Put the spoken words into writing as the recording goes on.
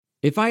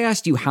If I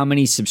asked you how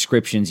many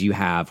subscriptions you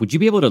have, would you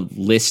be able to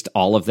list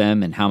all of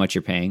them and how much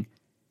you're paying?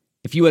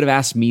 If you would have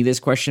asked me this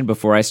question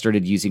before I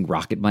started using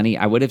Rocket Money,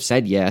 I would have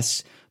said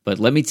yes, but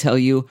let me tell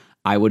you,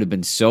 I would have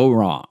been so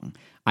wrong.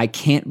 I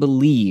can't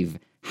believe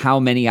how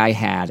many I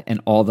had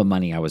and all the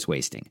money I was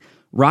wasting.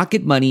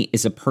 Rocket Money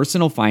is a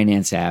personal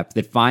finance app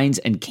that finds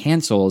and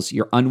cancels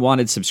your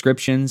unwanted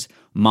subscriptions,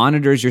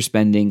 monitors your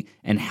spending,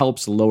 and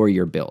helps lower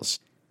your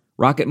bills.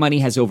 Rocket Money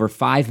has over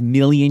 5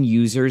 million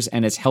users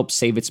and has helped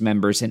save its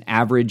members an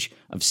average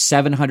of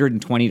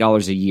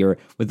 $720 a year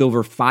with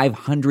over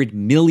 500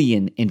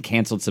 million in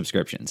canceled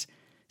subscriptions.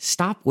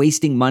 Stop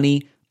wasting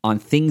money on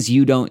things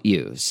you don't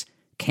use.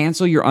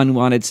 Cancel your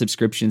unwanted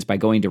subscriptions by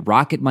going to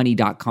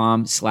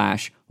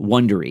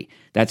rocketmoney.com/Wondery.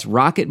 That's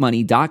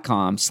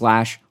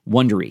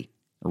rocketmoney.com/Wondery.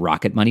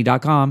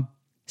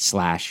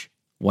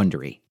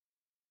 rocketmoney.com/Wondery.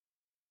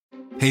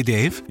 Hey,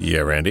 Dave. Yeah,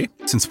 Randy?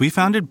 Since we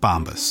founded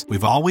Bombas,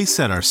 we've always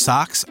said our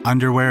socks,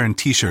 underwear, and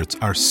T-shirts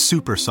are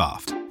super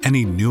soft.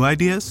 Any new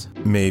ideas?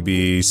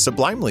 Maybe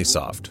sublimely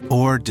soft.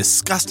 Or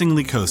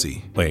disgustingly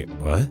cozy. Wait,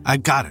 what? I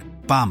got it.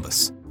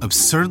 Bombas.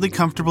 Absurdly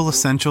comfortable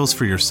essentials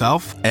for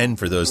yourself and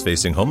for those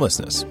facing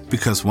homelessness.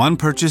 Because one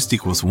purchased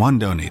equals one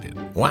donated.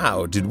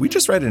 Wow, did we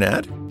just write an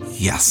ad?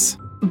 Yes.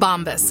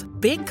 Bombas.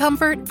 Big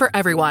comfort for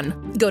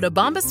everyone. Go to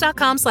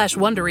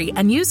bombas.com/Wondery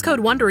and use code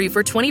WONDERY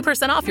for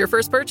 20% off your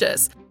first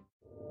purchase.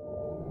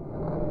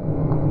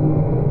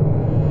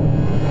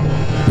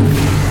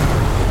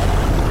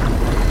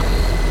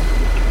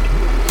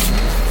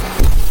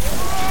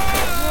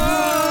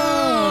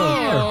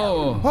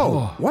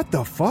 Oh, what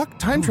the fuck?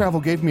 Time travel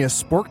gave me a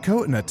sport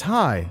coat and a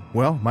tie.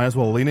 Well, might as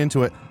well lean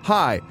into it.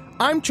 Hi,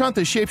 I'm Chunt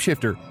the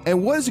Shapeshifter,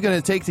 and what is it going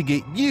to take to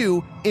get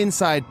you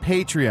inside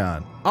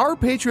Patreon? Our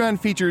Patreon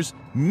features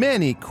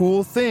many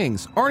cool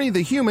things. Arnie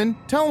the Human,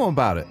 tell them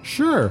about it.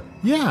 Sure,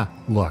 yeah.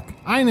 Look,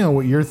 I know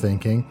what you're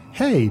thinking.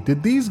 Hey,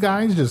 did these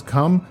guys just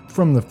come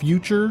from the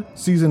future,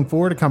 season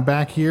 4, to come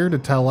back here to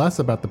tell us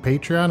about the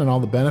Patreon and all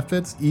the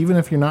benefits, even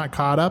if you're not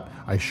caught up?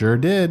 I sure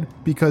did.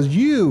 Because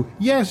you,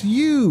 yes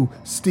you,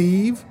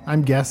 Steve,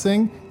 I'm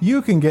guessing,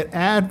 you can get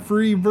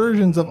ad-free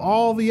versions of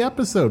all the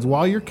episodes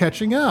while you're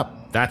catching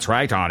up. That's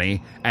right, Arnie.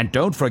 And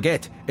don't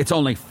forget, it's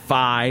only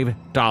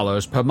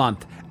 $5 per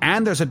month.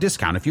 And there's a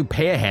discount if you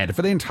pay ahead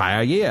for the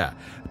entire year.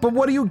 But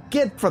what do you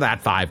get for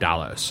that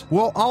 $5?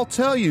 Well, I'll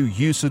tell you,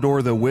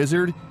 Usador the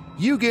Wizard.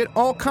 You get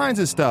all kinds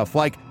of stuff,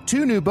 like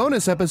 2 new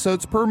bonus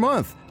episodes per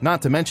month,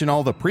 not to mention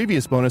all the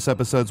previous bonus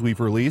episodes we've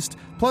released,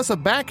 plus a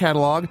back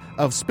catalog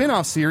of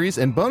spin-off series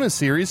and bonus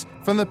series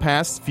from the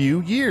past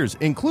few years,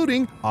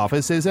 including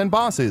Offices and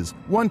Bosses,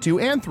 1, 2,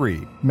 and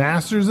 3.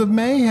 Masters of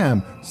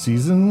Mayhem,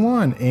 Season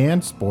 1,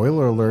 and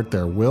spoiler alert,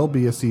 there will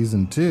be a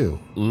Season 2.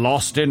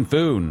 Lost in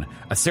Foon,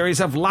 a series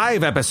of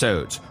live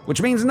episodes,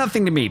 which means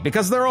nothing to me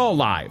because they're all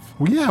live.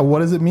 Well, yeah, what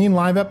does it mean,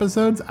 live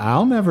episodes?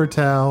 I'll never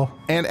tell.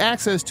 And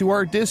access to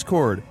our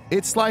Discord.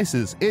 It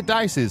slices, it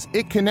dices,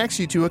 it connects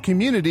you to a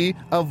community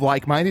of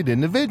like-minded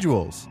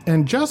individuals.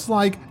 And just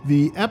like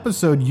the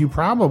episode you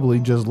probably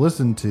just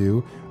listened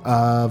to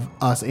of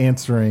us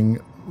answering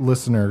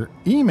listener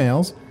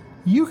emails,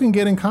 you can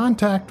get in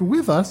contact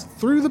with us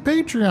through the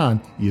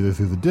Patreon, either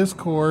through the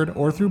Discord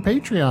or through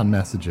Patreon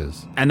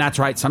messages. And that's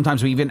right,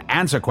 sometimes we even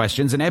answer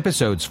questions in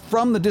episodes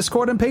from the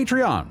Discord and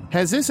Patreon.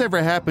 Has this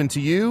ever happened to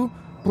you?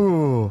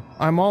 Ooh,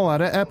 I'm all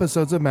out of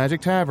episodes of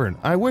Magic Tavern.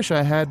 I wish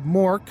I had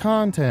more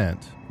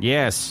content.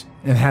 Yes.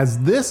 And has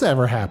this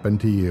ever happened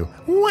to you?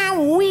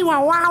 Wow, wee,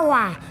 wow, wow,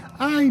 wow.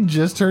 I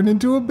just turned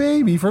into a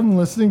baby from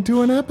listening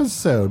to an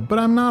episode, but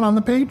I'm not on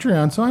the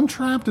Patreon, so I'm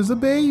trapped as a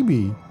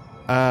baby.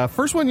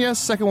 First one, yes.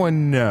 Second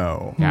one,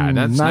 no. Yeah,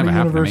 that's not never a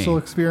happened to universal me.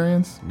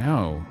 experience?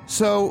 No.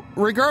 So,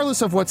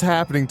 regardless of what's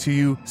happening to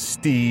you,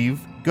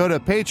 Steve, go to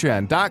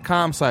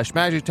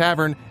patreon.com/Magic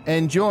Tavern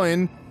and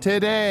join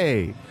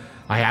today.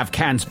 I have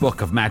Can's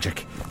Book of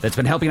Magic that's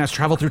been helping us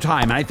travel through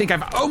time, and I think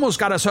I've almost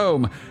got us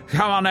home.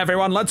 Come on,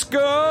 everyone, let's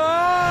go!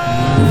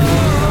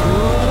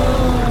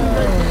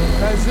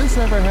 Has this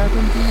ever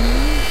happened to you?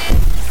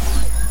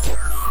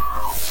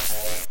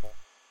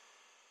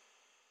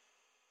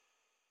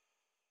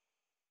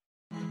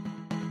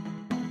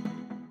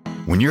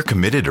 When you're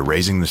committed to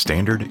raising the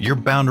standard, you're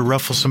bound to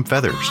ruffle some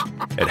feathers.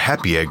 At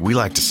Happy Egg, we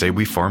like to say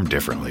we farm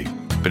differently.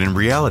 But in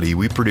reality,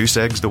 we produce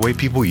eggs the way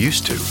people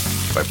used to,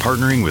 by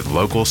partnering with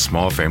local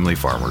small family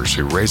farmers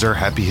who raise our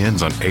happy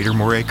hens on 8 or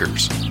more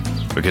acres.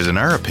 Because in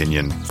our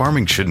opinion,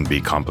 farming shouldn't be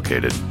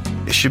complicated.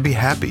 It should be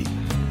happy.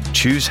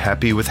 Choose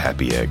happy with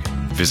Happy Egg.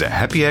 Visit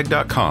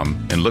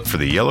happyegg.com and look for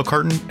the yellow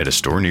carton at a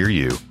store near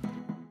you.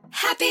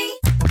 Happy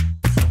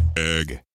Egg.